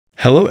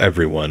Hello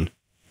everyone,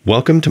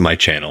 welcome to my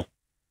channel.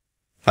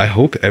 I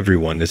hope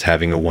everyone is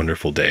having a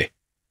wonderful day.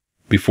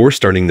 Before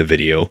starting the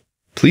video,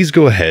 please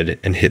go ahead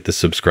and hit the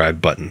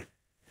subscribe button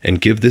and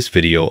give this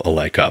video a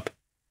like up.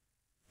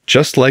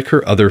 Just like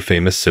her other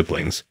famous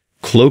siblings,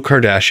 Khloe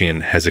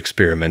Kardashian has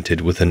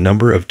experimented with a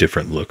number of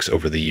different looks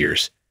over the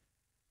years.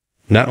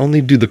 Not only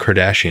do the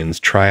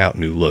Kardashians try out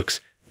new looks,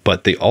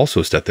 but they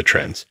also set the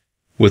trends,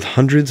 with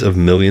hundreds of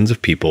millions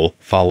of people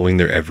following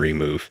their every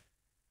move.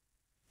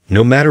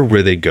 No matter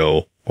where they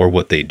go or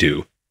what they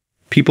do,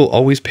 people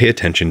always pay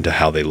attention to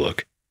how they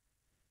look.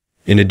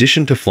 In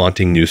addition to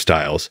flaunting new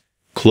styles,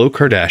 Khloe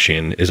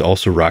Kardashian is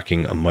also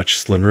rocking a much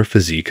slimmer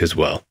physique as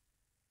well.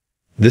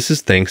 This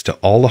is thanks to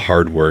all the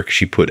hard work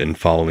she put in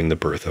following the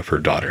birth of her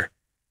daughter.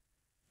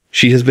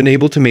 She has been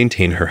able to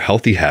maintain her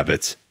healthy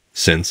habits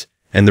since,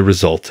 and the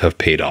results have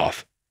paid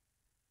off.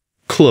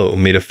 Khloe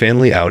made a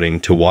family outing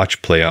to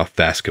watch playoff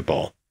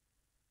basketball.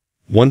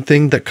 One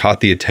thing that caught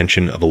the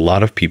attention of a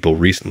lot of people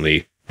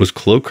recently was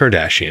Khloe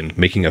Kardashian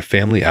making a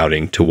family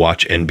outing to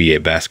watch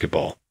NBA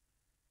basketball.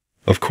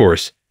 Of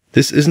course,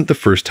 this isn't the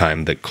first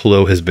time that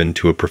Khloe has been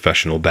to a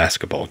professional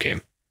basketball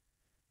game.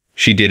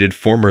 She dated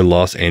former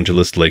Los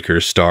Angeles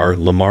Lakers star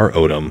Lamar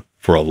Odom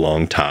for a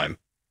long time.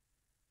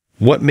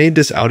 What made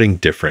this outing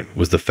different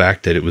was the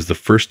fact that it was the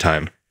first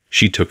time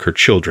she took her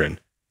children,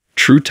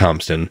 True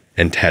Thompson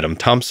and Tatum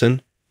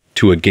Thompson,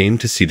 to a game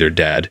to see their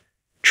dad,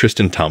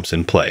 Tristan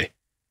Thompson, play.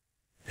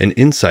 An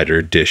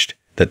insider dished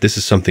that this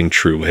is something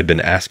True had been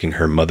asking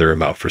her mother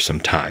about for some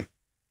time.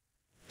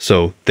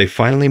 So, they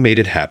finally made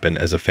it happen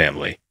as a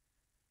family.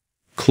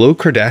 Khloe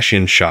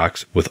Kardashian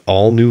shocks with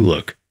all new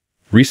look.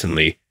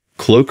 Recently,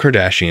 Khloe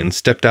Kardashian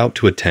stepped out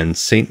to attend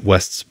St.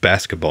 West's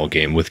basketball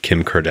game with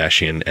Kim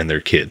Kardashian and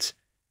their kids.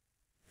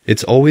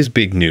 It's always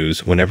big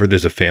news whenever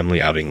there's a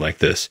family outing like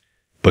this,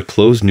 but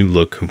Khloe's new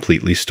look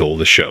completely stole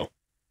the show.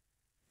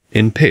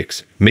 In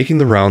Pics, making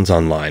the rounds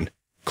online,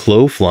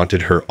 Khloe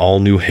flaunted her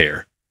all-new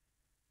hair.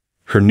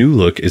 Her new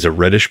look is a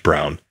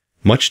reddish-brown,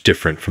 much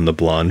different from the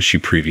blonde she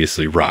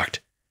previously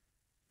rocked.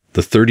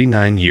 The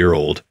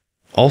 39-year-old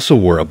also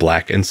wore a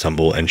black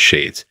ensemble and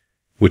shades,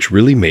 which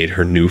really made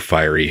her new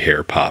fiery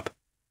hair pop.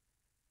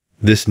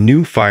 This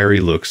new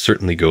fiery look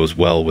certainly goes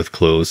well with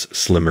Khloe's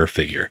slimmer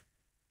figure.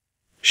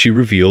 She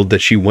revealed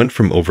that she went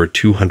from over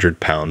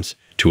 200 pounds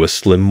to a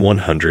slim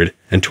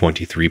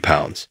 123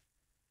 pounds.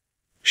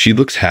 She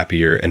looks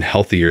happier and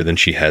healthier than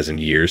she has in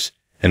years,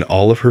 and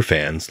all of her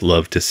fans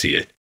love to see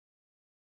it.